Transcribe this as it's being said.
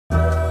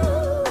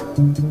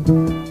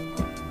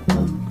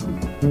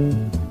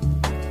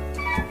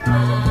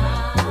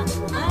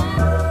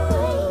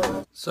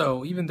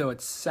So even though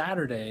it's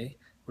Saturday,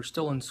 we're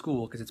still in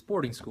school because it's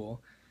boarding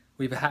school.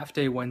 We have a half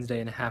day Wednesday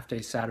and a half day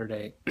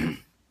Saturday.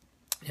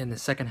 And the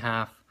second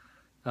half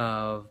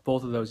of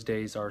both of those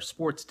days are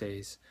sports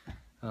days.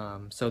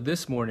 So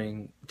this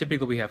morning,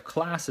 typically we have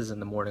classes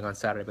in the morning on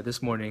Saturday, but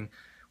this morning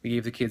we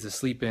gave the kids a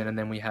sleep in, and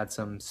then we had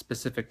some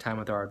specific time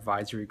with our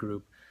advisory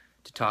group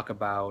to talk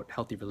about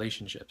healthy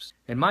relationships.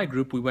 In my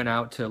group, we went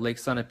out to Lake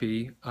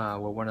Sunapee, where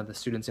one of the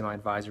students in my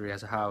advisory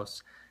has a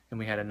house, and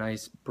we had a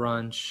nice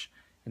brunch,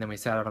 and then we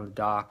sat out on the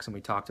docks and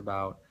we talked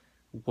about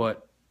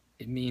what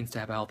it means to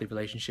have a healthy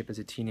relationship as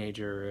a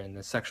teenager and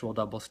the sexual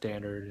double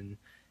standard, and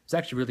it's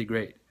actually really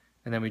great.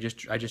 And then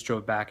I just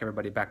drove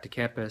everybody back to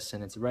campus,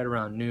 and it's right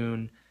around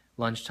noon,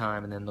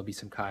 lunchtime, and then there'll be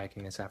some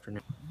kayaking this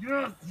afternoon.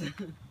 Yes!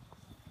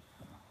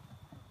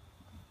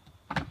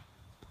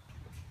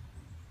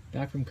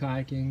 Back from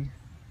kayaking,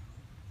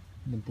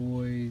 the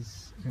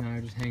boys and I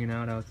are just hanging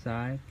out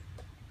outside.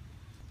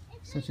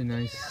 Such a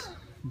nice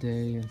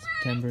day in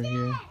September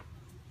here.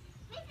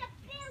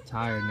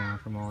 Tired now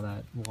from all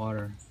that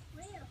water.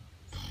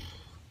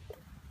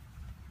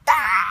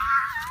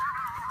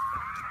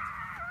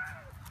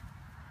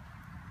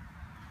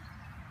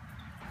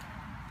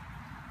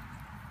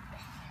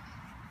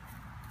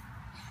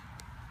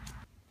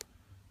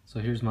 So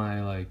here's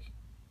my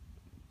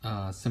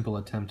simple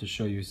attempt to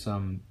show you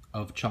some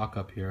of Chalk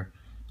Up here.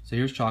 So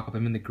here's Chalk Up.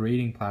 I'm in the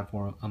grading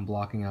platform. I'm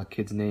blocking out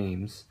kids'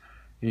 names,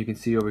 and you can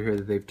see over here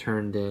that they've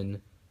turned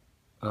in.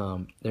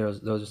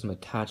 Those are some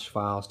attached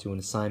files to an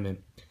assignment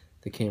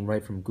that came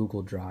right from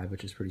Google Drive,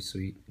 which is pretty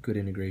sweet. Good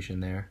integration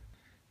there.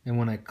 And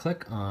when I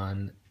click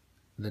on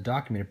the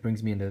document, it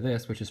brings me into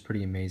this, which is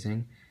pretty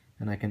amazing.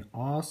 And I can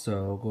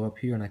also go up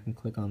here and I can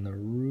click on the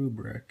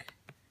rubric,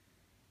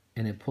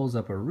 and it pulls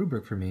up a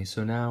rubric for me.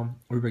 So now,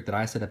 a rubric that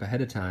I set up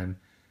ahead of time.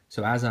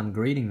 So as I'm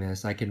grading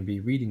this, I can be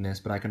reading this,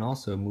 but I can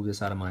also move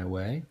this out of my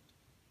way,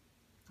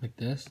 like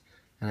this,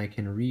 and I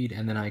can read,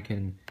 and then I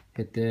can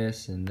hit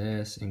this and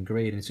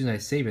grade, and as soon as I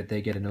save it,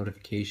 they get a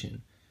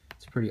notification.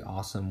 It's a pretty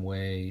awesome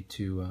way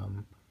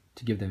to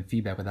give them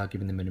feedback without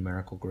giving them a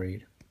numerical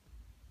grade.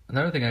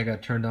 Another thing I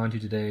got turned on to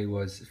today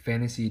was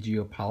fantasy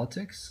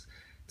geopolitics.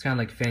 It's kind of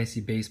like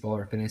fantasy baseball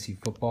or fantasy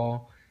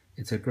football.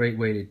 It's a great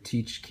way to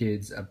teach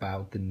kids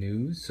about the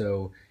news.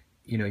 So,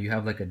 you know, you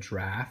have like a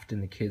draft,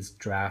 and the kids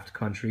draft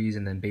countries,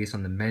 and then based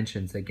on the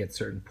mentions, they get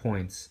certain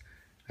points.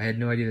 I had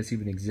no idea this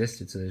even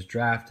existed. So there's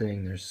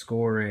drafting, there's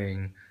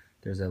scoring,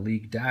 there's a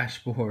league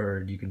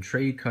dashboard, you can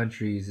trade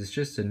countries. It's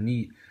just a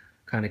neat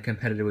kind of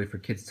competitive way for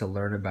kids to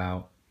learn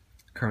about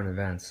current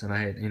events. And I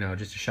had,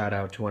 just a shout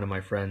out to one of my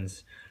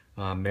friends,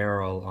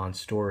 Meryl on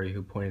Story,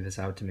 who pointed this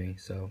out to me.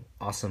 So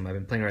awesome. I've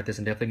been playing around with this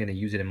and definitely going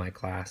to use it in my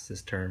class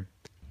this term.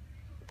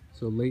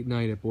 So late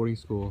night at boarding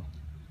school,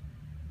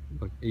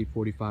 like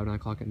 8:45, 9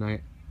 o'clock at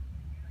night,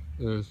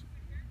 there's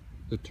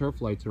the turf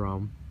lights are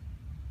on.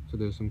 So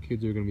there's some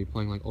kids who are going to be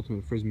playing like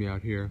ultimate frisbee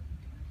out here.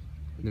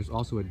 And there's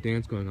also a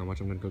dance going on, which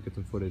I'm going to go get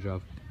some footage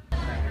of.